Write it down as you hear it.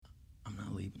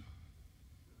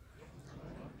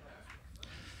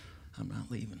I'm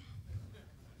not leaving.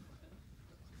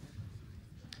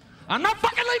 I'm not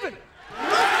fucking leaving.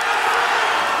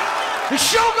 The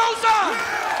show goes on.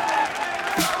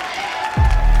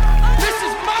 This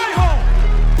is my home.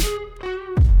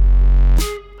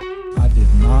 I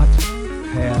did not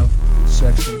have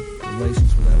sexual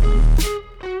relations with that woman.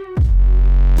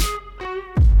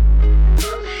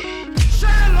 Say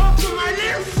hello to my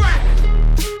little friend.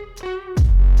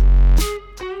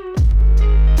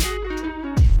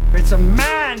 It's a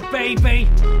man, baby.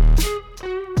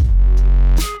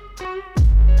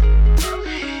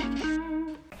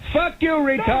 Fuck you,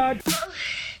 retard.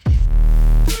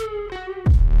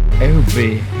 Oh,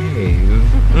 behave.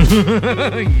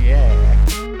 Yeah.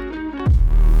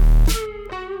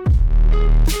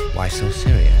 Why so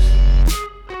serious?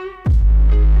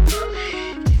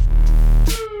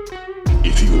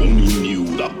 If you only knew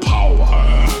the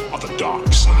power of the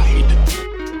dark side.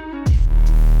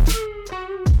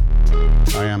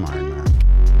 I am Iron Man.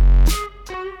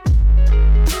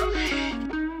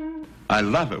 I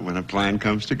love it when a plan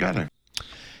comes together.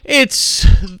 It's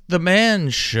the Man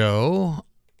Show.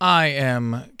 I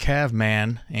am Cav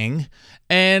Manning,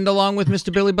 and along with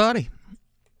Mr. Billy Body.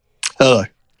 Hello.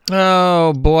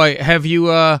 Oh boy, have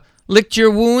you licked your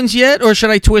wounds yet, or should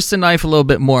I twist the knife a little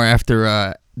bit more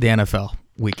after the NFL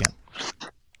weekend?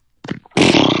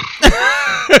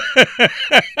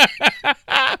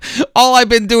 All I've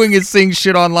been doing is seeing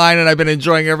shit online, and I've been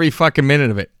enjoying every fucking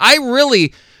minute of it. I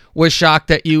really was shocked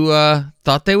that you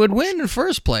thought they would win in the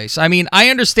first place. I mean, I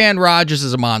understand Rodgers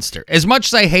is a monster. As much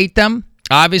as I hate them,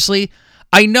 obviously,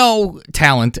 I know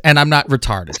talent, and I'm not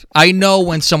retarded. I know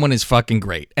when someone is fucking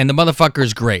great, and the motherfucker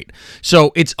is great.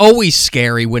 So it's always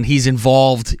scary when he's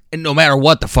involved, and no matter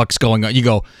what the fuck's going on. You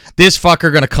go, this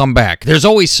fucker gonna come back. There's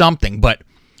always something, but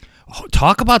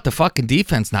talk about the fucking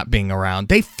defense not being around.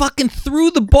 They fucking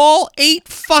threw the ball 8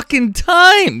 fucking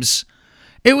times.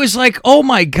 It was like, oh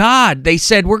my God. They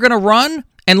said, we're going to run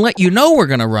and let you know we're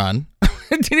going to run.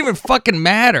 It didn't even fucking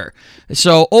matter.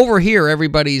 So over here,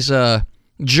 everybody's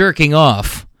jerking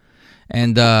off.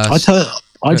 And I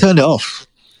turned it off.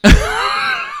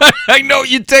 I know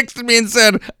you texted me and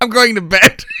said, I'm going to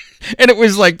bed. And it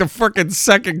was like the fucking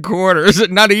second quarter. Is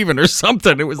it not even or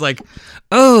something? It was like,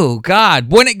 oh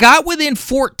God. When it got within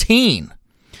 14,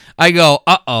 I go,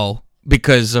 uh-oh.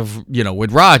 Because of,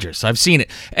 with Rodgers. I've seen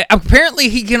it. Apparently,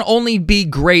 he can only be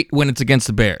great when it's against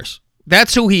the Bears.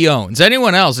 That's who he owns.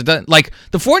 Anyone else, it doesn't, like,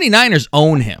 the 49ers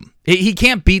own him. He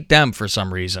can't beat them for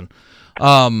some reason,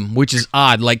 which is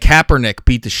odd. Like, Kaepernick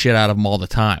beat the shit out of him all the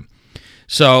time.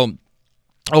 So,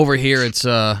 over here, it's,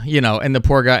 and the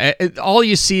poor guy, all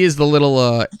you see is the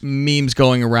little memes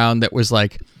going around that was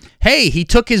like, hey, he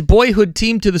took his boyhood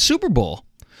team to the Super Bowl.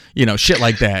 Shit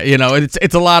like that.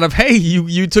 It's a lot of, hey,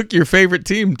 you took your favorite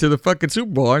team to the fucking Super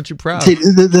Bowl. Aren't you proud? See,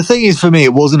 the thing is, for me,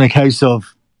 it wasn't a case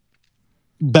of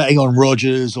betting on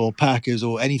Rodgers or Packers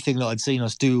or anything that I'd seen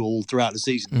us do all throughout the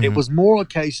season. Mm-hmm. It was more a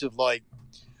case of like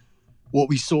what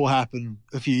we saw happen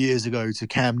a few years ago to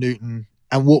Cam Newton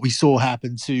and what we saw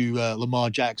happen to Lamar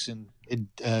Jackson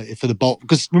for the Baltimore.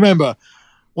 Because remember,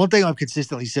 one thing I've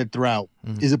consistently said throughout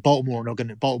is that Baltimore won't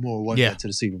get to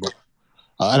the Super Bowl.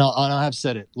 And I have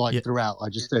said it throughout. I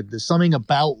just said there's something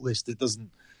about this that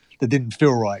didn't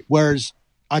feel right. Whereas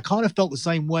I kind of felt the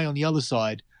same way on the other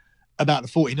side about the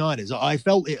 49ers. I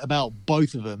felt it about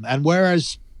both of them. And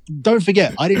whereas, don't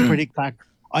forget, I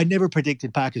never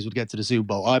predicted Packers would get to the Super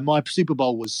Bowl. My Super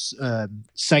Bowl was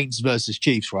Saints versus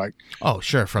Chiefs, right? Oh,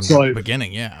 sure, from the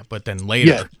beginning, yeah. But then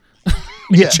later,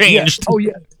 it changed. Yeah. Oh,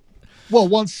 yeah. Well,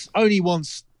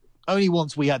 only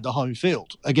once we had the home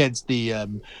field against the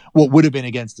what would have been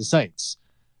against the Saints,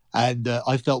 and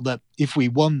I felt that if we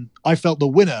won, I felt the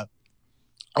winner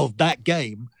of that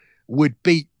game would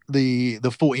beat the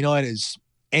 49ers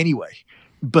anyway.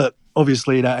 But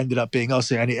obviously that ended up being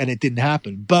us, and it didn't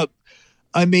happen. But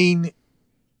I mean,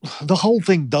 the whole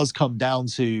thing does come down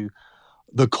to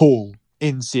the call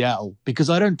in Seattle, because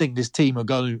I don't think this team would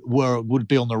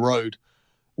be on the road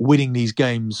winning these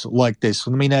games like this.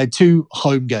 I mean, they had 2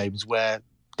 home games where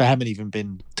they haven't even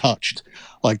been touched.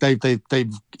 Like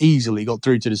they've easily got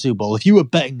through to the Super Bowl. If you were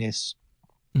betting this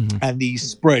and these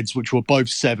spreads, which were both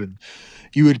 7,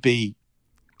 you would be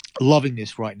loving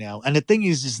this right now. And the thing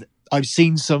is I've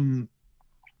seen some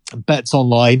bets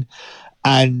online,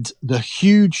 and the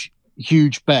huge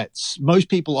bets. Most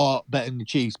people are betting the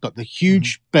Chiefs, but the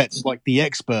huge bets, like the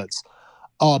experts,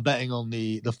 are betting on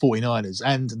the 49ers.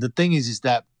 And the thing is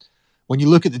that when you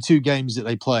look at the 2 games that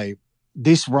they play,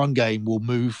 this run game will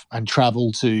move and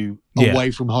travel to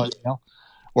away from home now.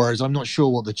 Whereas I'm not sure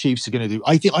what the Chiefs are going to do.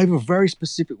 I think I have a very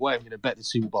specific way I'm going to bet the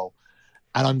Super Bowl.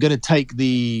 And I'm going to take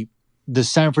the the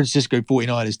San Francisco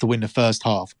 49ers to win the first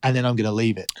half, and then I'm going to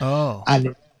leave it. Oh.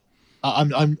 And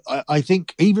I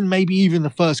think maybe even the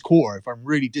first quarter, if I'm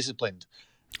really disciplined.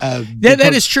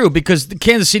 That is true, because the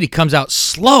Kansas City comes out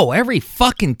slow every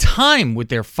fucking time with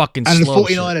their fucking and slow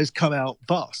the 49ers come out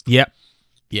fast. Yep.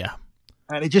 Yeah.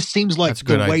 And it just seems like That's a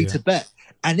good the way idea. to bet.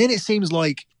 And then it seems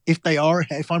like if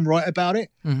I'm right about it,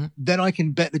 then I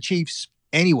can bet the Chiefs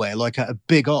anywhere, like at a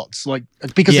big odds. Like,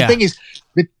 because the thing is,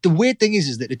 the weird thing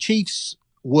is that the Chiefs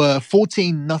were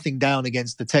 14-0 down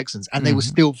against the Texans, and they were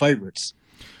still favorites.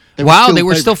 They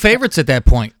were still favorites at that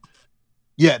point.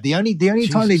 Yeah, the only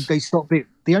time they stopped it,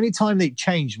 the only time they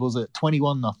changed was at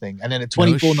 21-0, and then at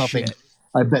 24-0,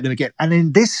 I bet them again. And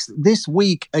then this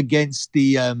week against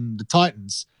the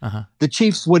Titans, the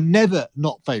Chiefs were never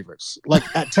not favorites. Like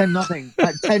at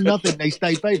 10-0, they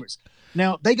stayed favorites.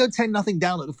 Now they go 10-0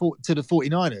 down to the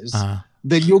 49ers.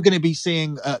 Then you're going to be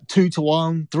seeing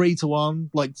 2-1, 3-1,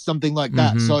 like something like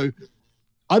that. So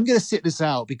I'm going to sit this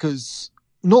out, because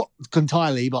not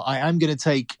entirely, but I am going to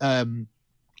take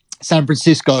San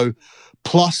Francisco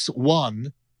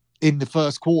 +1 in the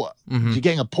first quarter. You're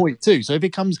getting a 0.2. So if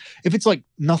it's like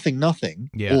 0-0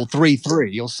 or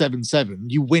 3-3 or 7-7,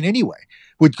 you win anyway,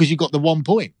 because you got the 1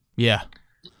 point. Yeah.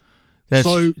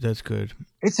 That's good.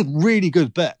 It's a really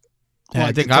good bet. Yeah,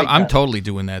 I think I'm totally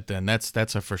doing that then.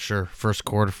 That's a for sure first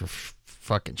quarter for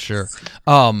fucking sure.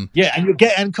 Yeah, and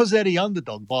because they're the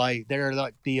underdog they're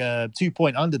like the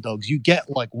 2-point underdogs, you get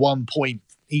like 1 point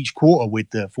each quarter with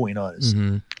the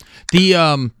 49ers.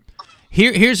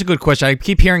 Here's a good question. I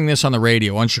keep hearing this on the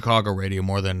radio, on Chicago radio,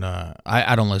 more than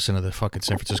I don't listen to the fucking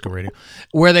San Francisco radio,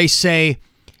 where they say,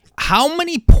 how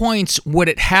many points would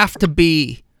it have to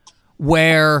be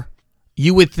where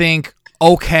you would think,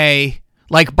 okay,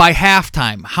 like by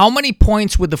halftime, how many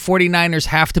points would the 49ers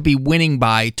have to be winning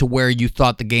by to where you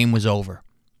thought the game was over?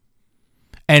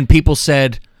 And people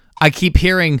said, I keep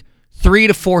hearing 3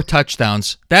 to 4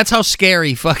 touchdowns. That's how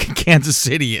scary fucking Kansas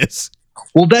City is.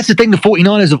 Well, that's the thing. The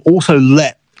 49ers have also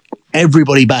let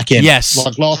everybody back in. Yes.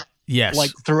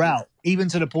 Like throughout, even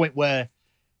to the point where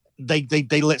they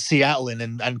let Seattle in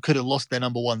and could have lost their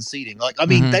number 1 seeding. Like, I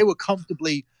mean, they were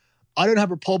comfortably. I wouldn't have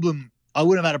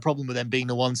had a problem with them being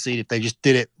the 1 seed if they just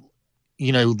did it,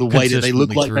 the way that they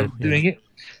looked like they were doing it.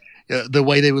 The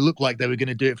way they would look like they were going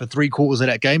to do it for 3 quarters of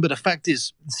that game. But the fact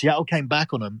is, Seattle came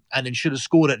back on them and then should have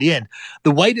scored at the end.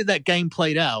 The way that game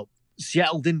played out,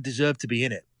 Seattle didn't deserve to be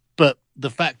in it. But the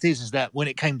fact is that when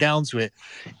it came down to it,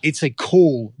 it's a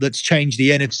call that's changed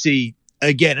the NFC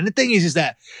again. And the thing is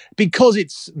that because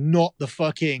it's not the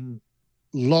fucking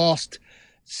last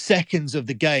seconds of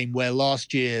the game where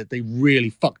last year they really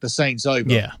fucked the Saints over.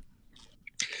 Yeah.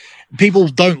 People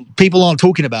aren't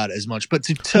talking about it as much. But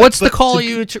what's the call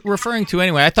you referring to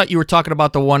anyway? I thought you were talking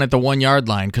about the one at the 1 yard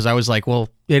line, because I was like, well,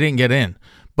 they didn't get in.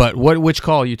 But which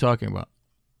call are you talking about?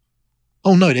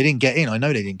 Oh no, they didn't get in. I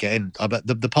know they didn't get in. I bet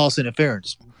the pass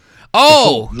interference.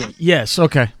 Oh, yes.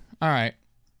 Okay. All right.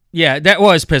 Yeah, that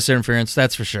was pass interference.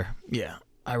 That's for sure. Yeah,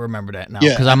 I remember that now,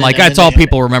 because I'm like, that's all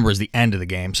people remember is the end of the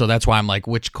game. So that's why I'm like,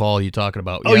 which call are you talking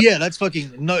about? Oh yeah, that's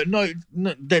fucking no.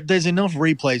 There's enough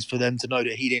replays for them to know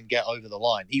that he didn't get over the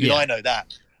line. Even I know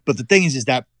that. But the thing is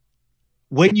that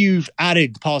when you've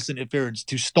added pass interference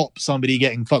to stop somebody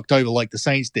getting fucked over like the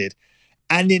Saints did,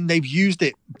 and then they've used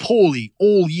it poorly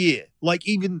all year. Like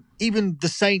even the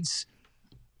Saints,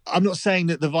 I'm not saying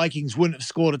that the Vikings wouldn't have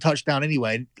scored a touchdown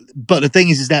anyway, but the thing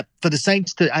is that for the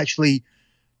Saints to actually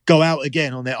go out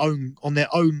again on their own on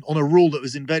a rule that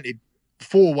was invented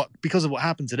because of what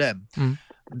happened to them,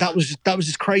 that was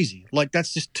just crazy. Like,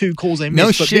 that's just 2 calls they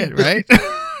missed. No shit, right?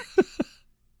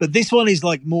 But this one is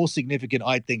like more significant,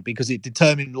 I think, because it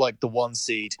determined like the 1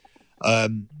 seed. I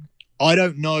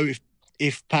don't know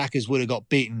if Packers would have got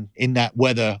beaten in that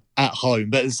weather at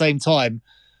home. But at the same time,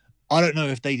 I don't know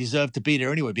if they deserve to be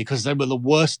there anyway, because they were the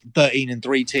worst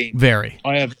 13-3 team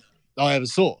I ever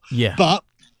saw. Yeah. But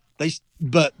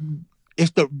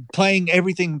if they're playing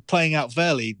out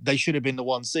fairly, they should have been the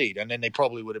 1 seed, and then they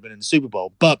probably would have been in the Super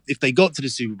Bowl. But if they got to the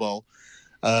Super Bowl,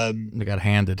 they got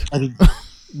handed. I think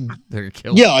they're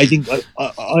killed. Yeah, I think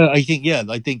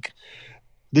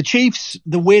the Chiefs.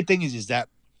 The weird thing is that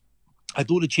I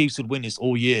thought the Chiefs would win this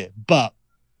all year, but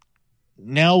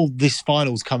now this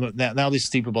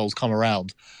Super Bowl's come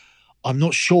around, I'm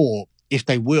not sure if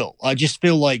they will. I just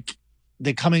feel like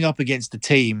they're coming up against a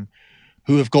team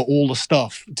who have got all the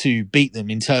stuff to beat them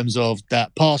in terms of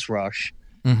that pass rush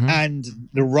and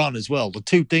the run as well. The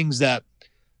 2 things that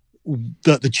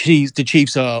the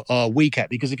Chiefs are weak at,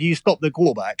 because if you stop the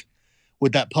quarterback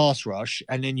with that pass rush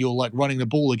and then you're like running the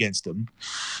ball against them,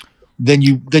 then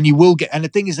you will get. And the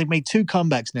thing is, they've made 2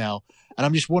 comebacks now And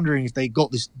I'm just wondering if they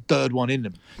got this third one in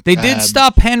them. They did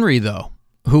stop Henry, though,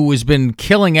 who has been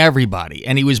killing everybody,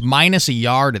 and he was minus a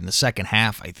yard in the second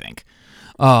half, I think.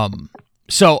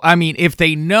 So, I mean, if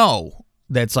they know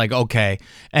that's like, okay,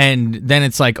 and then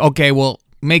it's like, okay, well,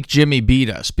 make Jimmy beat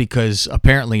us because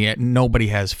apparently nobody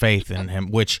has faith in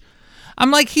him, which I'm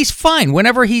like, he's fine.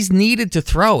 Whenever he's needed to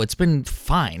throw, it's been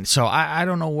fine. So I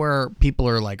don't know where people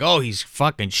are like, oh, he's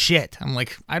fucking shit. I'm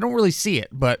like, I don't really see it,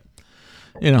 but,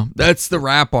 you know, that's the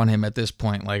rap on him at this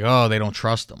point. Like, oh, they don't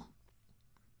trust him.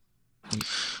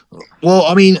 Well,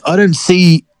 I mean, I don't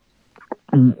see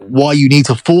why you need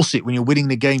to force it when you're winning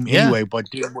the game anyway by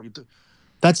doing what you do.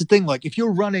 That's the thing. Like, if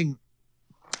you're running,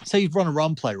 say you've run a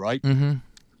run play, right? Mm-hmm.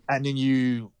 And then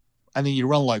you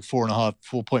run like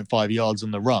 4.5 yards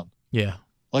on the run. Yeah.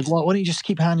 Like, why don't you just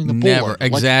keep handing the ball? Never. Like,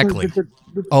 Exactly.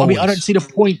 I mean, I don't see the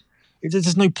point.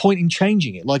 There's no point in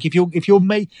changing it. Like, if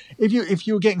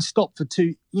you're getting stopped for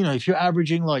two, you know, if you're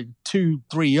averaging like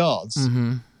 2-3 yards,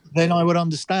 Mm-hmm. then I would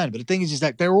understand. But the thing is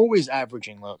that they're always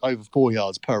averaging like over 4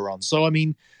 yards per run. So, I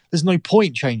mean, there's no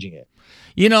point changing it.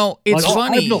 You know, it's like,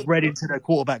 funny. I've not read into the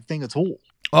quarterback thing at all.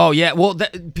 Oh yeah, well,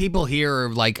 people here are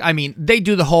like, I mean, they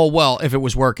do the whole well if it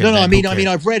was working. No, then I who mean, cares?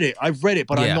 I've read it,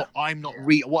 but Yeah. I'm not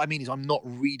what I mean is I'm not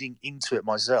reading into it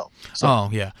myself. So, Oh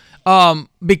yeah,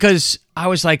 because I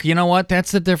was like, you know what?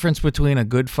 That's the difference between a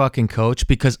good fucking coach.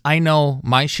 Because I know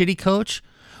my shitty coach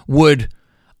would,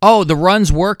 oh, the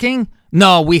run's working.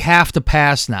 No, we have to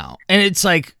pass now, and it's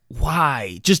like,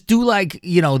 why? Just do like,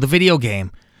 you know, the video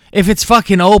game. If it's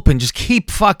fucking open, just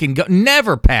keep fucking go.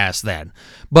 Never pass then,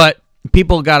 but.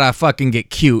 People gotta fucking get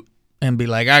cute and be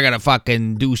like, I gotta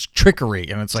fucking do trickery.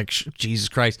 And it's like, Jesus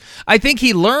Christ. I think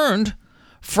he learned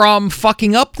from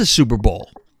fucking up the Super Bowl.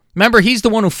 Remember, he's the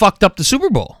one who fucked up the Super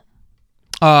Bowl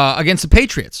against the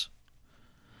Patriots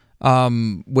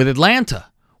with Atlanta,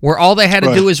 where all they had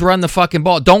to do is run the fucking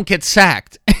ball. Don't get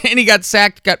sacked. And he got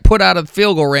sacked, got put out of the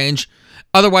field goal range.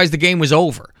 Otherwise, the game was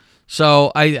over.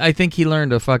 So I think he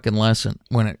learned a fucking lesson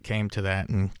when it came to that.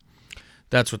 And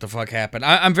that's what the fuck happened.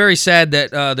 I'm very sad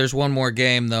that there's one more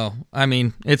game, though. I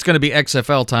mean, it's going to be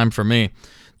XFL time for me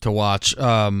to watch.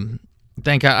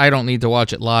 Thank God I don't need to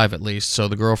watch it live, at least. So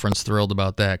the girlfriend's thrilled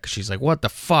about that because she's like, what the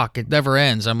fuck? It never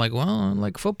ends. I'm like, well, I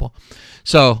like football.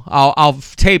 So I'll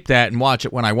tape that and watch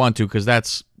it when I want to because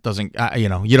that's doesn't, you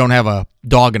know, you don't have a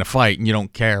dog in a fight and you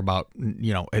don't care about,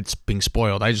 you know, it's being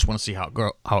spoiled. I just want to see how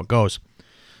it goes.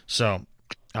 So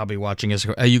I'll be watching.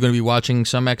 Are you going to be watching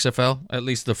some XFL? At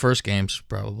least the first games,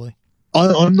 probably.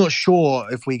 I'm not sure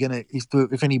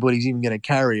if anybody's even gonna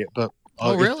carry it. But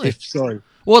really? Sorry.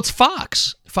 Well, it's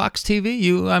Fox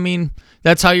TV. I mean,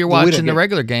 that's how you're watching the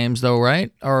regular games, though,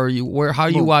 right? Or how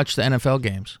you watch the NFL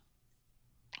games?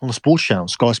 On the sports channel,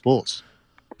 Sky Sports.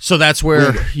 So that's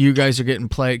where you guys are getting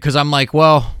played. Because I'm like,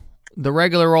 well, the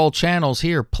regular old channels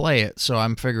here play it, so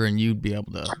I'm figuring you'd be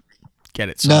able to get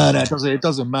it. No, it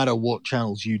doesn't matter what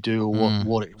channels you do or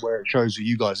where it shows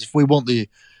you guys. If we want the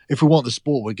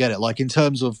sport, we get it. Like in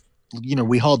terms of, you know,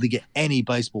 we hardly get any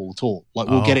baseball at all. Like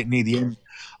we'll get it near the end.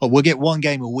 We'll get one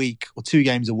game a week or 2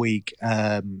 games a week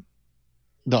that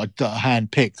are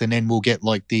hand picked, and then we'll get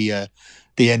like the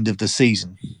end of the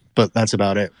season. But that's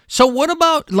about it. So what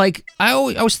about like I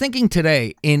was thinking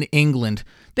today in England,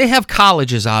 they have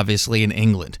colleges obviously in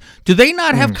England. Do they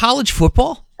not have college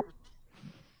football?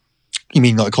 You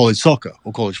mean like college soccer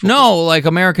or college football? No, like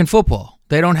American football.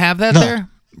 They don't have that there?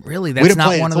 Really? That's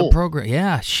not one of the programs.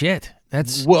 Yeah, shit.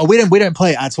 Well, we don't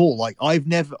play it at all. Like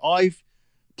I've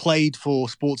played for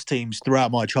sports teams throughout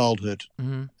my childhood.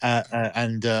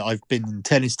 And I've been in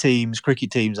tennis teams, cricket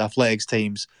teams, athletics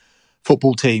teams,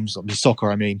 football teams, I mean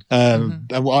soccer, I mean. And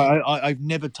I've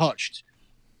never touched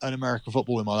an American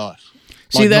football in my life.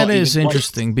 See, that is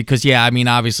interesting because, yeah, I mean,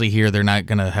 obviously here they're not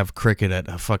going to have cricket at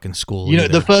a fucking school. You know,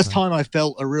 the first time I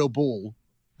felt a real ball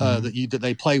that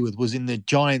they play with was in the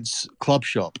Giants club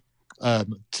shop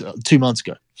 2 months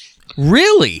ago.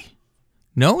 Really?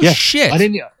 No shit. I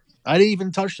didn't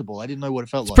even touch the ball. I didn't know what it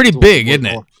felt like. It's pretty big, isn't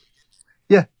it?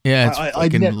 Yeah, yeah, it's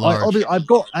fucking large. I've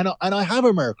got and I have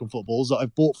American footballs that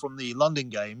I've bought from the London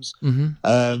games,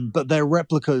 but they're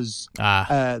replicas.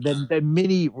 They're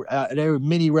mini. They're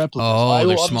mini replicas. Oh,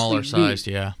 they're smaller sized.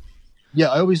 Yeah. Yeah,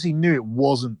 I obviously knew it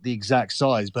wasn't the exact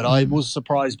size, but I was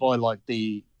surprised by like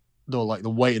the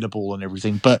weight of the ball and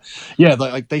everything. But yeah,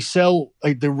 like they sell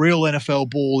like the real NFL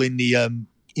ball in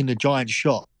the Giant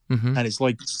shop, and it's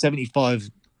like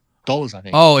 $75. I think.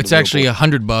 Oh, it's actually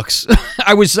 $100.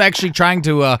 I was actually trying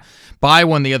to buy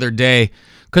one the other day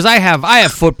because I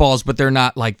have footballs, but they're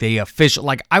not like the official.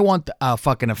 Like I want the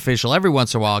fucking official. Every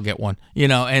once in a while, I'll get one. You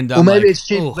know, and maybe it's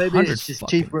cheap. Maybe it's just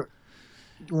cheaper.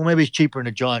 Well, maybe it's cheaper in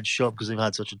a Giants shop because they've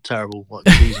had such a terrible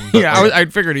season. But, Yeah, I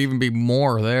figured it'd even be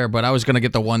more there, but I was gonna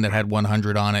get the one that had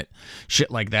 100 on it, shit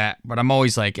like that. But I'm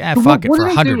always like, fuck it what for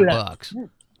do they do with $100.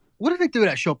 what do they do with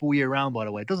that shop all year round? By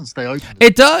the way, it doesn't stay open.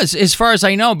 It does, as far as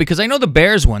I know, because I know the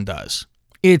Bears one does.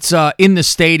 It's in the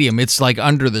stadium. It's like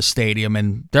under the stadium,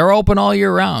 and they're open all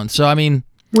year round. So I mean,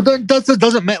 well, doesn't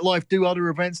MetLife do other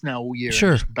events now all year?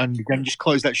 Sure. And you can just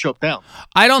close that shop down.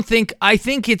 I think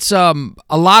it's a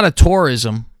lot of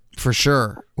tourism for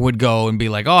sure would go and be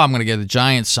like, oh, I'm going to get the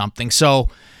Giants something. So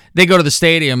they go to the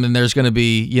stadium and there's going to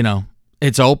be,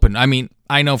 it's open. I mean,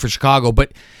 I know for Chicago,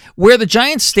 but where the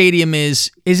Giants stadium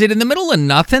is it in the middle of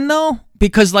nothing though?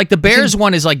 Because like the Bears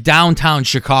one is like downtown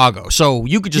Chicago. So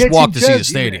you could just walk to see the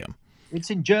stadium. It's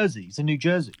in Jersey. It's in New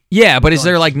Jersey. Yeah, but is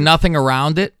there like nothing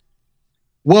around it?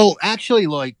 Well, actually,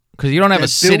 like... Because you don't have a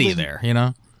city there,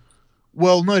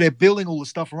 Well, no, they're building all the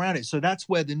stuff around it. So that's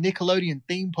where the Nickelodeon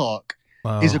theme park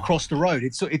is across the road.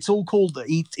 It's all called...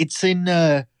 It's in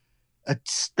a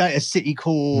city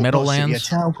called... Meadowlands? A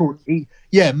town called...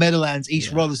 Meadowlands,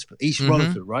 East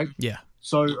Rutherford, right? Yeah.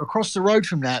 So across the road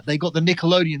from that, they got the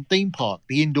Nickelodeon theme park,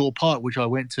 the indoor park, which I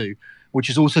went to, which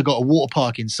has also got a water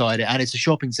park inside it, and it's a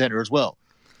shopping center as well.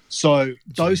 So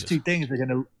those two things are going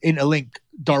to interlink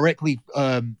directly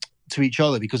to each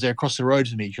other because they're across the road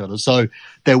from each other. So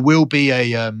there will be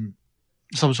a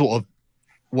some sort of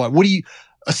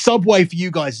a subway for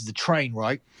you guys is a train,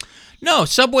 right? No,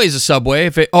 subway is a subway.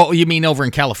 You mean over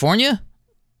in California?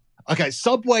 Okay,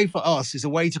 subway for us is a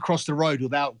way to cross the road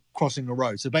without crossing the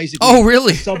road. So basically, oh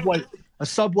really? A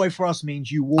subway for us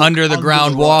means you walk under the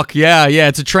ground walk. Yeah,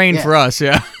 it's a train for us.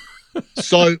 Yeah.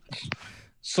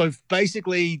 So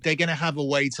basically, they're going to have a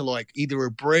way to like either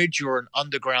a bridge or an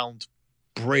underground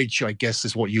bridge, I guess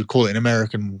is what you'd call it in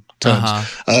American terms.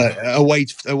 A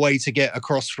way to get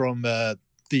across from the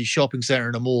shopping center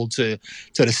and the mall to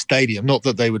the stadium. Not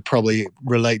that they would probably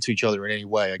relate to each other in any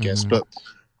way, I guess, but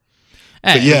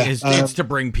yeah, it's to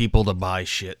bring people to buy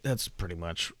shit. That's pretty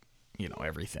much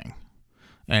everything.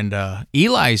 And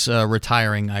Eli's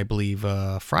retiring, I believe,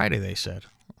 Friday. They said.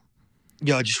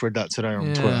 Yeah, I just read that today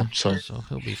on Twitter. So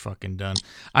he'll be fucking done.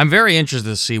 I'm very interested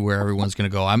to see where everyone's going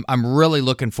to go. I'm really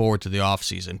looking forward to the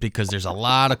offseason because there's a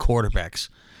lot of quarterbacks.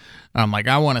 I'm like,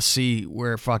 I want to see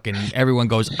where fucking everyone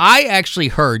goes. I actually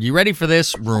heard, you ready for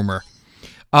this rumor?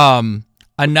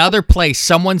 Another place,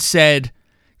 someone said,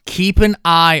 keep an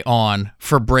eye on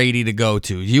for Brady to go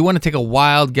to. Do you want to take a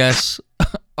wild guess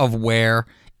of where?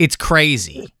 It's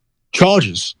crazy.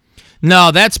 Chargers.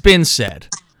 No, that's been said.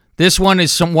 This one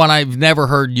is someone I've never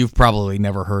heard. You've probably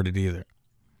never heard it either.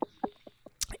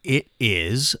 It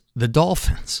is the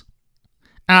Dolphins.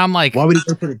 And I'm like, why would he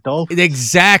go for the Dolphins?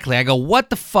 Exactly. I go, what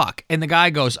the fuck? And the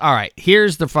guy goes, all right,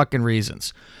 here's the fucking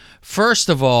reasons. First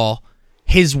of all,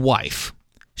 his wife.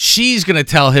 She's going to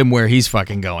tell him where he's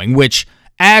fucking going, which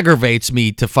aggravates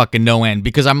me to fucking no end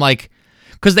because I'm like,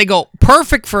 because they go,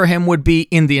 perfect for him would be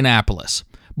Indianapolis.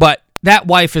 But that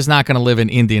wife is not going to live in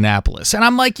Indianapolis. And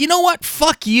I'm like, you know what?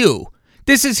 Fuck you.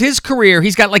 This is his career.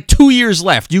 He's got like 2 years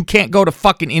left. You can't go to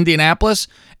fucking Indianapolis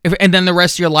and then the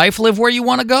rest of your life live where you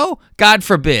want to go? God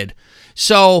forbid.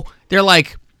 So they're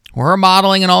like, we're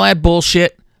modeling and all that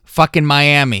bullshit. Fucking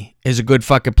Miami is a good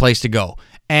fucking place to go.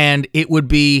 And it would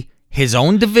be his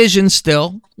own division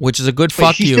still, which is a good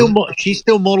fuck you. She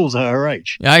still models at her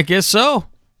age. I guess so.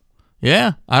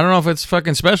 Yeah. I don't know if it's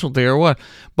fucking specialty or what.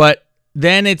 But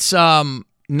then it's you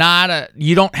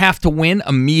don't have to win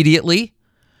immediately.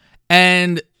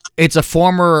 And it's a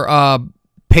former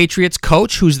Patriots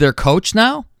coach who's their coach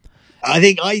now. I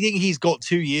think he's got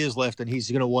 2 years left, and he's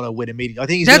going to want to win immediately. I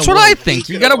think that's what I think.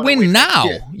 You got to win now.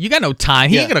 Yeah. You got no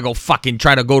time. He ain't going to go fucking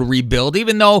try to go to rebuild,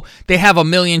 even though they have 1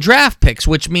 million draft picks,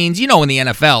 which means, in the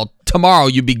NFL, tomorrow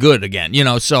you'd be good again,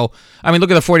 So, I mean,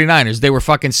 look at the 49ers. They were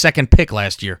fucking second pick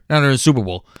last year, not in the Super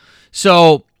Bowl.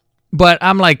 So, but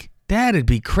I'm like, that'd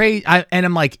be crazy. And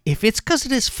I'm like, if it's because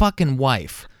of his fucking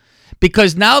wife,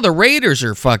 because now the Raiders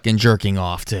are fucking jerking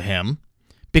off to him,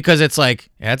 because it's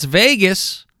like, that's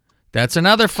Vegas. That's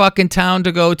another fucking town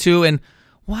to go to. And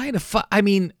why the fuck? I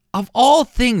mean, of all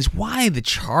things, why the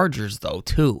Chargers, though,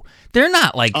 too? They're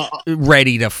not, like,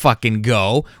 ready to fucking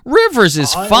go. Rivers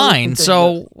is fine,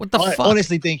 so what the fuck? I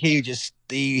honestly think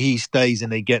he stays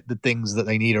and they get the things that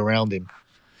they need around him.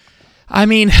 I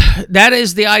mean, that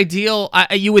is the ideal.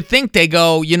 You would think they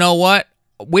go, you know what?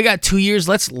 We got 2 years.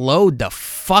 Let's load the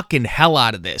fucking hell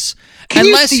out of this.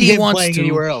 Unless he wants to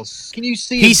anywhere else. Can you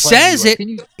see him? He says it.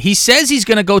 He says he's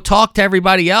going to go talk to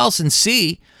everybody else and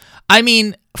see. I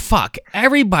mean, fuck.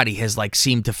 Everybody has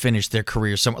seemed to finish their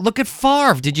career somewhere. Look at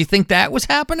Favre. Did you think that was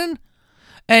happening?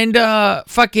 And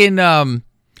fucking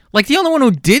Like, the only one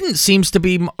who didn't seems to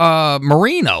be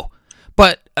Marino.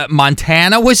 But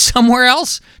Montana was somewhere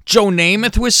else. Joe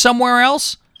Namath was somewhere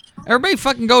else. Everybody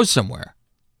fucking goes somewhere.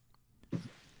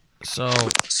 So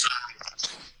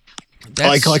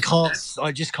I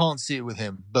just can't see it with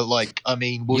him. But like, I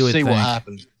mean, we'll see what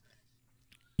happens.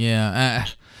 Yeah,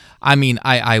 I mean,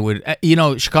 I would,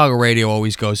 Chicago radio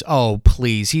always goes, "Oh,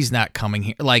 please, he's not coming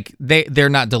here." Like they're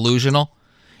not delusional,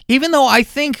 even though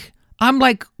I'm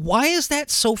like, why is that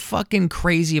so fucking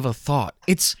crazy of a thought?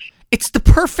 It's the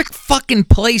perfect fucking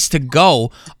place to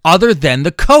go, other than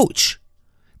the coach.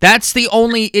 That's the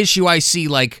only issue I see.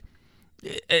 Like,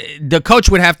 the coach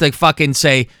would have to fucking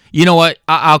say, you know what,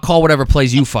 I'll call whatever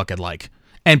plays you fucking like,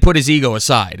 and put his ego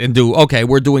aside and do, okay,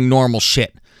 we're doing normal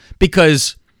shit.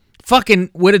 Because fucking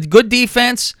with a good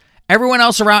defense, everyone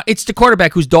else around, it's the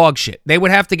quarterback who's dog shit. They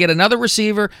would have to get another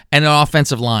receiver and an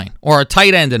offensive line, or a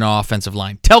tight end and an offensive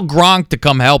line. Tell Gronk to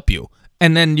come help you,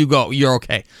 and then you're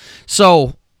okay.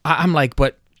 So I'm like,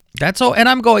 but that's all. And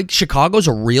I'm going, Chicago's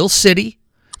a real city.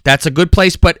 That's a good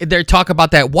place, but they talk about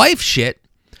that wife shit.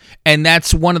 And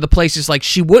that's one of the places, like,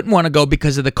 she wouldn't want to go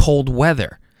because of the cold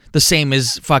weather. The same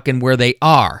as fucking where they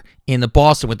are in the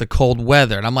Boston with the cold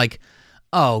weather. And I'm like,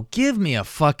 oh, give me a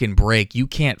fucking break. You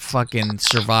can't fucking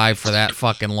survive for that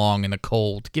fucking long in the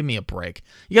cold. Give me a break.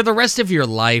 You got the rest of your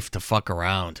life to fuck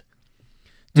around.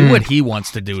 Do what he wants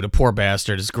to do. The poor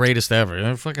bastard. His greatest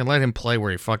ever. Fucking let him play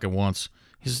where he fucking wants.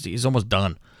 He's almost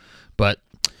done. But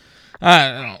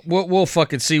I don't know. We'll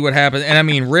fucking see what happens. And I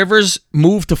mean, Rivers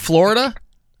moved to Florida.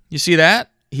 You see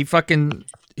that? He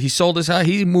sold his house.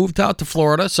 He moved out to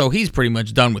Florida, so he's pretty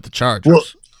much done with the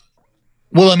Chargers.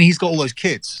 Well, I mean, he's got all those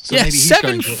kids. So yeah, maybe he's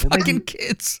 7 fucking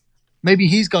kids. Maybe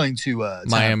he's going to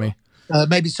Miami.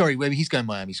 Maybe he's going to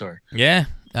Miami. Sorry. Yeah,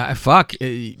 fuck.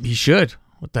 He should.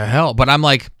 What the hell? But I'm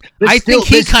like, I think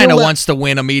he kind of wants to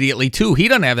win immediately too. He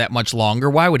doesn't have that much longer.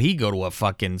 Why would he go to a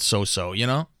fucking so-so? You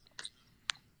know.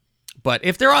 But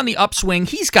if they're on the upswing,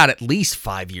 he's got at least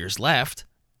 5 years left.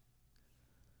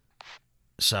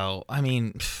 So, I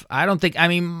mean,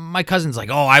 my cousin's like,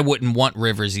 oh, I wouldn't want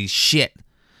Rivers. He's shit.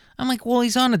 I'm like, well,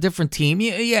 he's on a different team.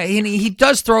 Yeah, and he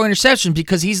does throw interceptions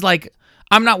because he's like,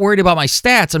 I'm not worried about my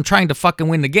stats. I'm trying to fucking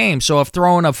win the game. So if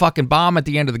throwing a fucking bomb at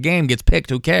the end of the game gets picked,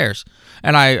 who cares?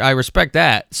 And I respect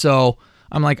that. So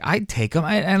I'm like, I'd take him.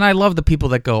 And I love the people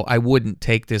that go, I wouldn't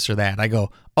take this or that. I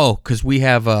go, oh, because we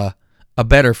have a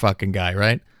better fucking guy,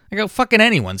 right? I go, fucking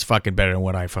anyone's fucking better than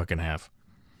what I fucking have.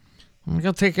 I'm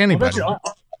going to take anybody. Well,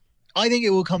 I think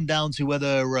it will come down to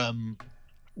whether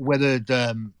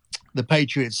the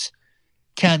Patriots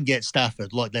can get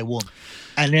Stafford like they want,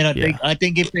 and then I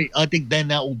think then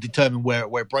that will determine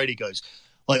where Brady goes.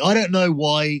 Like, I don't know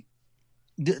why.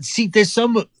 See, there's a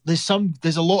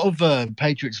lot of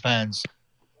Patriots fans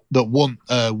that want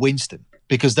Winston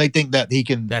because they think that he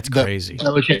can. That's crazy.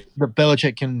 That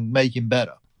Belichick can make him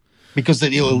better because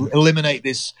that he'll eliminate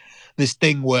this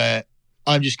thing where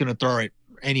I'm just going to throw it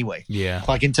anyway. Yeah.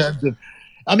 Like, in terms of,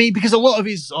 I mean, because a lot of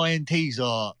his INTs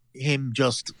are him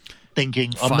just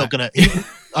thinking,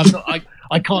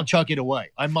 I can't chuck it away.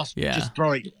 I must just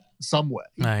throw it somewhere.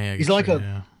 He's like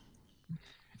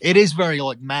it is very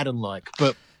like Madden-like,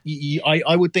 but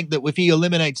I would think that if he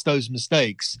eliminates those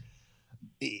mistakes,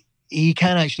 he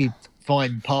can actually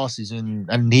find passes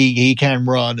and he can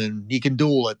run and he can do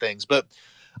all the things. But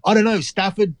I don't know,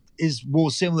 Stafford is more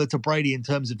similar to Brady in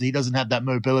terms of he doesn't have that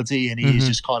mobility and he's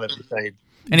just kind of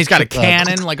and he's got a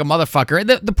cannon like a motherfucker.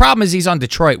 The problem is he's on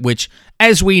Detroit, which,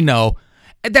 as we know,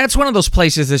 that's one of those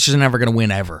places that's just never going to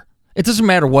win ever. It doesn't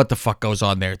matter what the fuck goes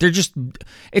on there.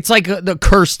 It's like the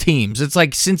cursed teams. It's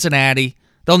like Cincinnati.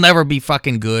 They'll never be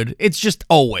fucking good. It's just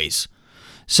always.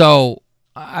 So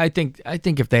I think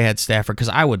if they had Stafford, because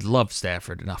I would love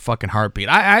Stafford in a fucking heartbeat.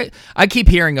 I keep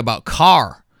hearing about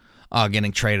Carr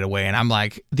getting traded away, and I'm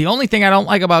like, the only thing I don't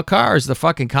like about Carr is the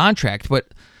fucking contract, but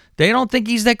they don't think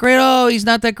he's that great. Oh, he's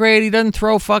not that great. He doesn't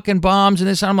throw fucking bombs and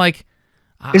this. I'm like,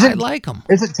 I like him.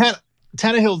 Is it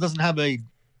Tannehill doesn't have a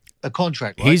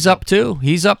contract, right? He's up too.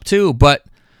 But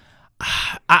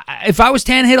if I was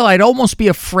Tannehill, I'd almost be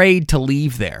afraid to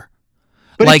leave there.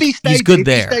 But like, he's good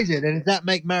there. If he stays there, then does that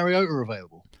make Mariota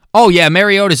available? Oh, yeah,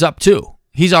 Mariota's up too.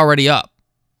 He's already up.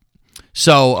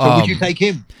 So would you take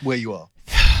him where you are?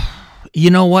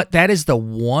 You know what? That is the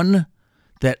one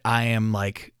that I am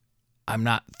like, I'm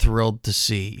not thrilled to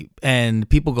see. And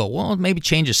people go, well, maybe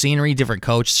change of scenery, different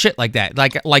coach, shit like that,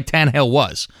 like Tannehill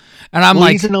was. And I'm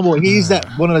like, he's the number one. He's that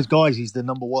one of those guys. He's the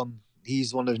number one.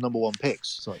 He's one of those number one picks.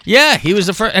 So. Yeah, he was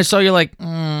the first. And so you're like,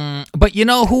 but you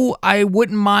know who I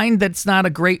wouldn't mind? That's not a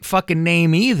great fucking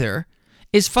name either.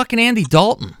 Is fucking Andy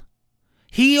Dalton.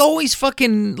 he always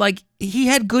fucking, like, he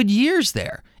had good years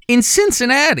there in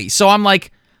Cincinnati. So I'm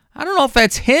like, I don't know if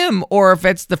that's him or if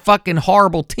it's the fucking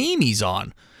horrible team he's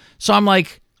on. So I'm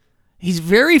like, he's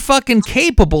very fucking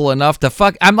capable enough to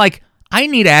fuck. I'm like, I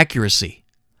need accuracy.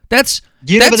 That's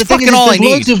fucking all I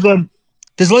need.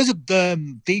 There's loads of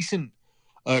decent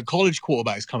college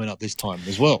quarterbacks coming up this time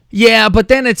as well. Yeah, but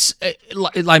then it's,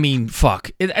 I mean, fuck.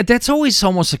 That's always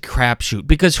almost a crapshoot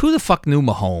because who the fuck knew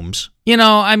Mahomes? You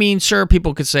know, I mean, sure,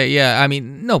 people could say, yeah, I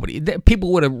mean, nobody.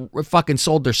 People would have fucking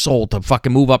sold their soul to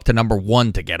fucking move up to number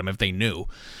 1 to get him if they knew.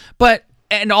 But,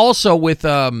 and also with,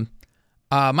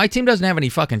 my team doesn't have any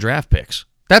fucking draft picks.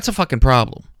 That's a fucking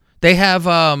problem. They have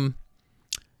a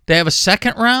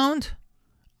second round.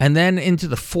 And then into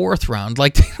the 4th round,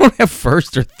 like they don't have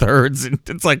first or thirds. And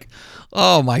it's like,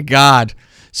 oh my God.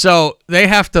 So they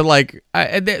have to like,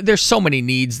 there's so many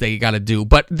needs they got to do.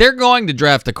 But they're going to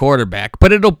draft a quarterback,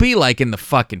 but it'll be like in the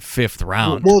fucking 5th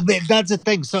round. Well, that's the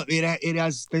thing. So it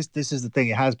has, this is the thing.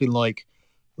 It has been like,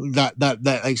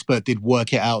 that expert did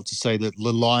work it out to say that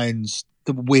the Lions,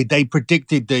 they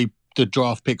predicted the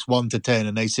draft picks 1 to 10,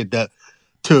 and they said that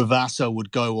Tuivasa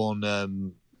would go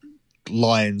on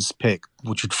Lions pick,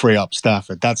 which would free up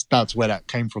Stafford. That's where that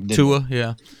came from. Tua,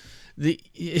 yeah.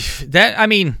 I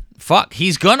mean, fuck,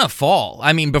 he's gonna fall.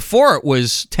 I mean, before it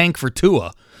was tank for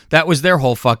Tua. That was their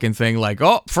whole fucking thing. Like,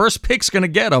 oh, first pick's gonna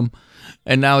get him,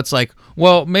 and now it's like,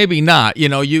 well, maybe not. You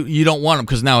know, you don't want him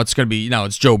because now it's gonna be,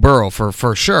 it's Joe Burrow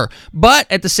for sure. But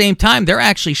at the same time, they're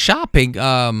actually shopping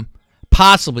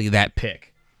possibly that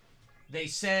pick. They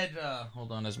said,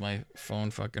 hold on, as my phone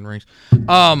fucking rings.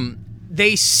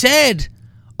 They said,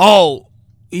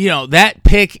 that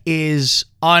pick is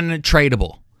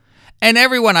untradeable. And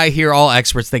everyone I hear, all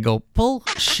experts, they go,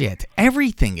 bullshit.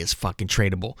 Everything is fucking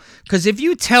tradable. Because if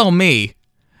you tell me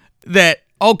that,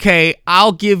 okay,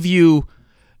 I'll give you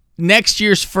next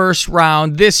year's first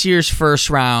round, this year's first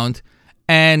round,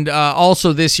 and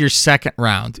also this year's second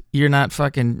round, you're not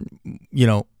fucking,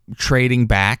 trading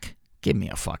back. Give me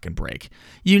a fucking break.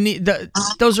 You need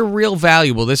those are real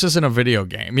valuable. This isn't a video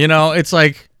game. It's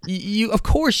like you of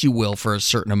course you will for a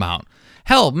certain amount.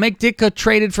 Hell, Mick Ditka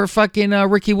traded for fucking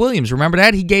Ricky Williams. Remember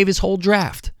that? He gave his whole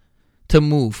draft to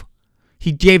move.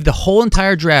 He gave the whole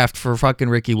entire draft for fucking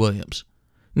Ricky Williams.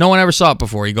 No one ever saw it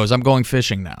before. He goes, "I'm going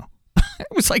fishing now." It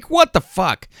was like, what the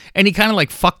fuck? And he kind of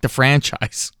like fucked the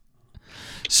franchise.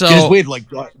 So it's weird. Like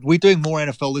we're doing more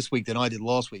NFL this week than I did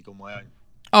last week on my own.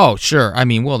 Oh, sure. I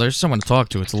mean, well, there's someone to talk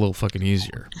to. It's a little fucking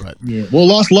easier, but yeah. Well,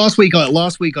 last week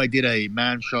I did a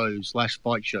man show /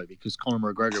 fight show because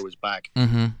Conor McGregor was back,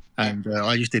 and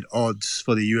I just did odds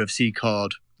for the UFC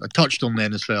card. I touched on the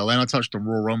NFL and I touched on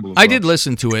Royal Rumble. I did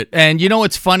listen to it, and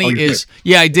what's funny is,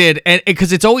 yeah, I did, and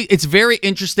because it's very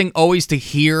interesting always to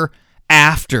hear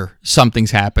after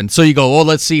something's happened. So you go, oh,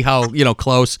 let's see how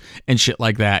close and shit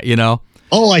like that.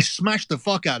 Oh, I smashed the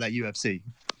fuck out of that UFC.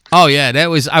 Oh yeah,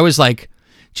 I was like,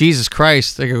 Jesus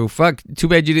Christ! I go, fuck. Too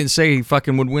bad you didn't say he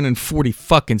fucking would win in 40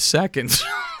 fucking seconds.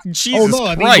 Jesus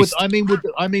Christ! I mean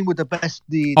with the best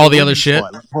all the other shit.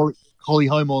 Like Holly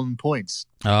Holm on points.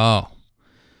 Oh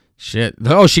shit!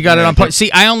 Oh, she got it on points. See,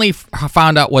 I only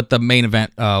found out what the main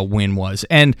event win was,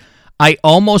 and I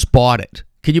almost bought it.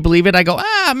 Can you believe it? I go,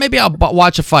 maybe I'll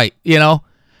watch a fight, and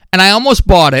I almost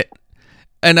bought it.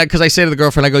 And because I say to the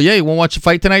girlfriend, I go, yeah, you want to watch a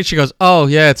fight tonight? She goes, oh,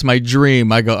 yeah, it's my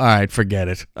dream. I go, all right, forget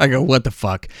it. I go, what the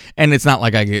fuck? And it's not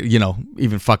like I,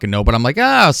 even fucking know. But I'm like,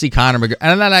 I'll see Conor McGregor.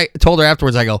 And then I told her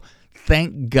afterwards, I go,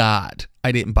 thank God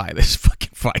I didn't buy this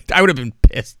fucking fight. I would have been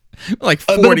pissed. Like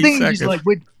 40 seconds.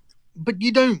 But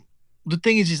you don't. The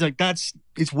thing is like,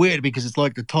 it's weird because it's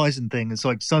like the Tyson thing. It's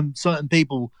like certain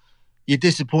people, you're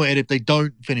disappointed if they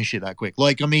don't finish it that quick.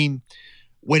 Like, I mean,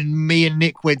 when me and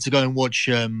Nick went to go and watch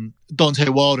Deontay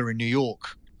Wilder in New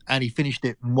York, and he finished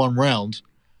it in 1 round,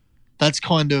 that's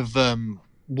kind of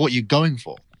what you're going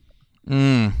for.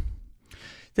 Yeah,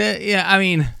 I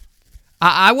mean,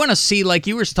 I want to see, like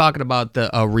you were talking about a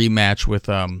rematch with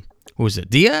who was it,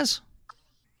 Diaz?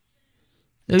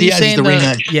 Diaz is the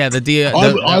rematch. Yeah, the Diaz.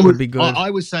 That would be good.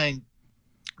 I was saying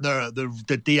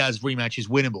the Diaz rematch is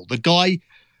winnable. The guy.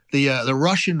 The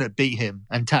Russian that beat him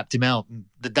and tapped him out,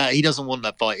 he doesn't want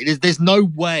that fight. There's no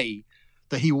way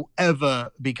that he will ever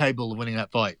be capable of winning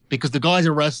that fight because the guy's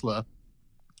a wrestler.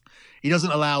 He doesn't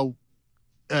allow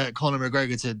Conor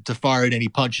McGregor to fire any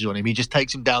punches on him. He just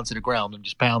takes him down to the ground and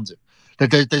just pounds him.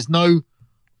 There's no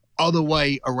other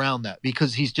way around that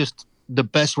because he's just the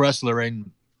best wrestler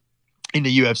in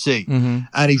the UFC,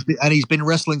 and he's been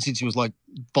wrestling since he was like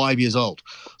 5 years old.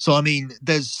 So I mean,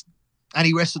 and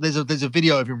he wrestled. There's a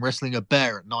video of him wrestling a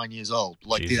bear at 9 years old.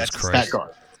 Like that's that guy.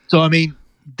 So I mean,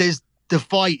 there's the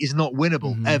fight is not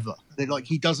winnable ever. Like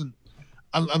he doesn't,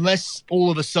 unless all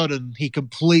of a sudden he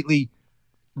completely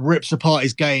rips apart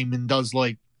his game and does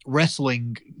like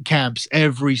wrestling camps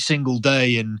every single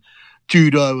day and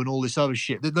judo and all this other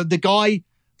shit.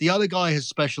 The other guy has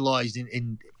specialized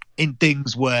in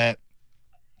things where,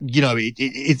 you know, he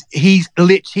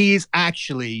is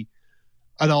actually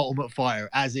an ultimate fighter,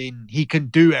 as in he can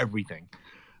do everything.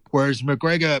 Whereas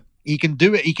McGregor, he can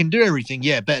do it. He can do everything.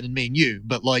 Yeah, better than me and you.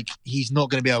 But like, he's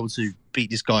not going to be able to beat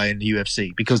this guy in the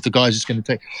UFC because the guy's going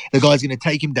to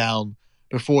take him down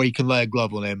before he can lay a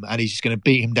glove on him, and he's just going to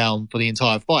beat him down for the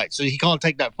entire fight. So he can't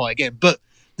take that fight again. But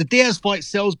the Diaz fight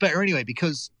sells better anyway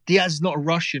because Diaz is not a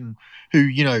Russian who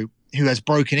has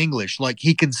broken English. Like,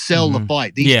 he can sell the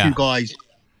fight. These two guys,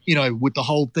 you know, with the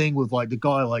whole thing with like the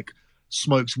guy like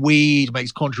smokes weed,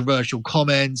 makes controversial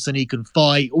comments, and he can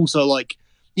fight. Also, like,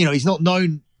 you know, he's not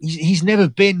known. He's never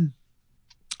been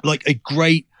like a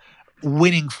great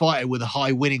winning fighter with a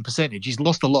high winning percentage. He's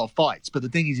lost a lot of fights, but the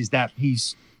thing is that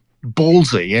he's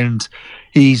ballsy and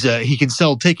he can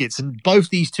sell tickets, and both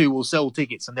these two will sell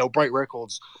tickets and they'll break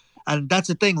records. And that's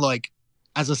the thing. Like,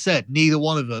 as I said, neither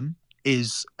one of them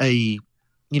is a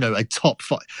top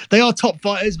fight. They are top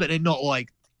fighters, but they're not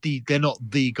like they're not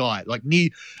the guy. Like,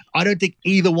 I don't think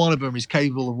either one of them is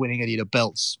capable of winning any of the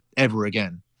belts ever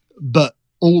again. But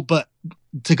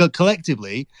to go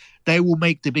collectively, they will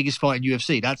make the biggest fight in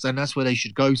UFC. That's where they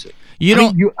should go to.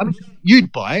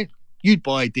 You'd buy it. You'd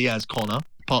buy Diaz Conor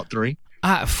Part 3.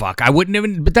 Fuck, I wouldn't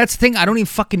even. But that's the thing. I don't even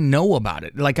fucking know about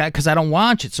it. Like, because I don't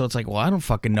watch it, so it's like, well, I don't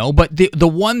fucking know. But the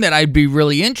one that I'd be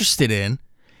really interested in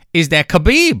is that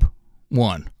Khabib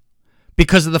one,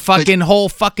 because of the fucking whole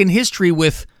fucking history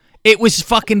with it was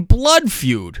fucking blood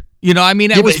feud. You know, I mean,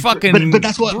 it was fucking. But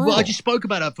that's what I just spoke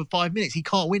about it for 5 minutes. He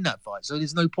can't win that fight, so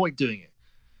there's no point doing it.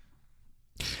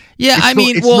 Yeah,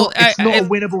 it's not a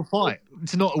winnable fight.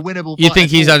 It's not a winnable. You fight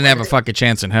think he doesn't have a fucking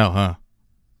chance in hell, huh?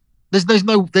 There's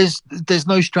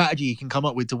no strategy you can come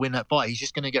up with to win that fight. He's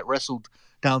just going to get wrestled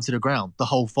down to the ground the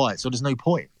whole fight. So there's no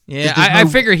point. Yeah, I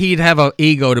figure he'd have an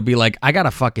ego to be like, I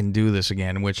gotta fucking do this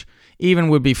again, which even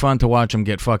would be fun to watch him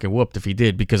get fucking whooped if he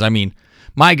did. Because I mean,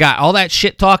 my God, all that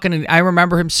shit talking, and I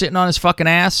remember him sitting on his fucking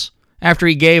ass after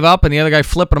he gave up, and the other guy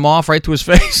flipping him off right to his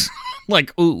face.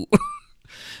 Like, ooh.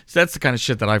 So that's the kind of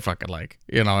shit that I fucking like.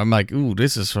 You know, I'm like, ooh,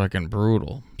 this is fucking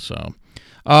brutal. So,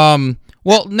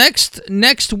 well,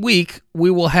 next week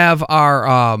we will have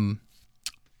our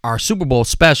Super Bowl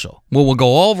special, where we'll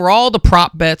go over all the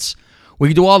prop bets. We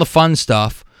can do all the fun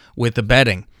stuff with the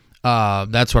betting.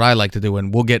 That's what I like to do,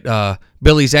 and we'll get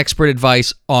Billy's expert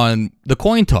advice on the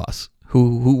coin toss.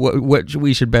 What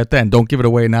we should bet then? Don't give it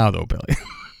away now, though, Billy.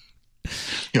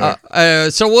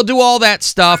 So we'll do all that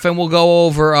stuff, and we'll go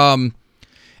over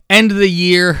end of the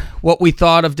year, what we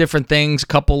thought of different things, a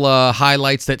couple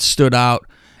highlights that stood out.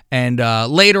 And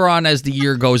later on, as the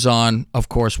year goes on, of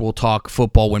course, we'll talk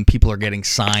football when people are getting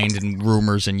signed and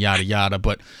rumors and yada yada.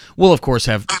 But we'll, of course,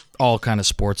 have all kind of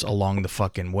sports along the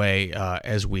fucking way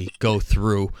as we go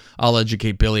through. I'll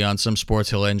educate Billy on some sports.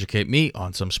 He'll educate me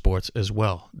on some sports as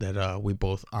well that we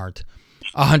both aren't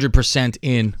 100%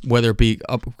 in, whether it be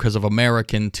up because of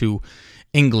American to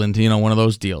England, you know, one of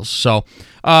those deals. So,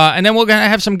 and then we're going to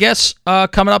have some guests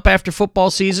coming up after football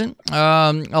season.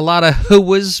 A lot of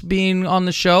whoas being on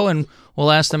the show, and we'll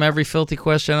ask them every filthy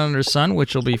question under the sun,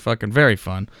 which will be fucking very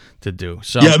fun to do.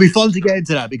 So, yeah, it'll be fun to get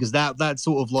into that because that's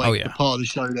sort of like the part of the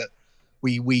show that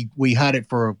we had it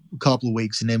for a couple of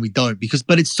weeks and then we don't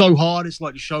but it's so hard. It's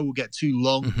like the show will get too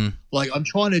long. Mm-hmm. Like, I'm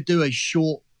trying to do a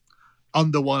short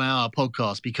under 1 hour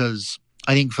podcast because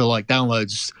I think for like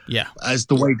downloads, as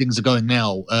the way things are going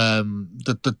now,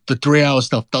 the 3 hour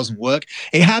stuff doesn't work.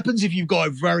 It happens if you've got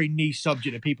a very niche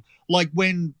subject of people, like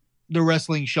when the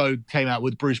wrestling show came out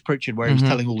with Bruce Pritchard, where he was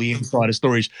telling all the insider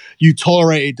stories. You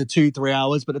tolerated the 2-3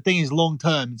 hours, but the thing is, long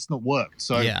term, it's not worked.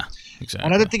 So yeah, exactly.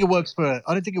 And I don't think it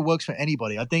works for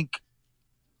anybody. I think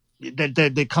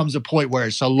there comes a point where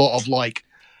it's a lot of like,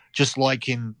 just like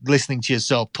in listening to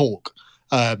yourself talk.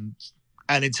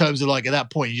 And in terms of like at that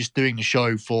point, you're just doing the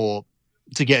show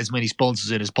to get as many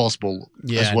sponsors in as possible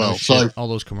as well. So all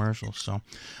those commercials. So, all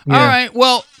right.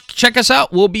 Well, check us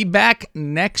out. We'll be back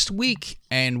next week,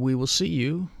 and we will see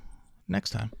you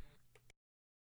next time.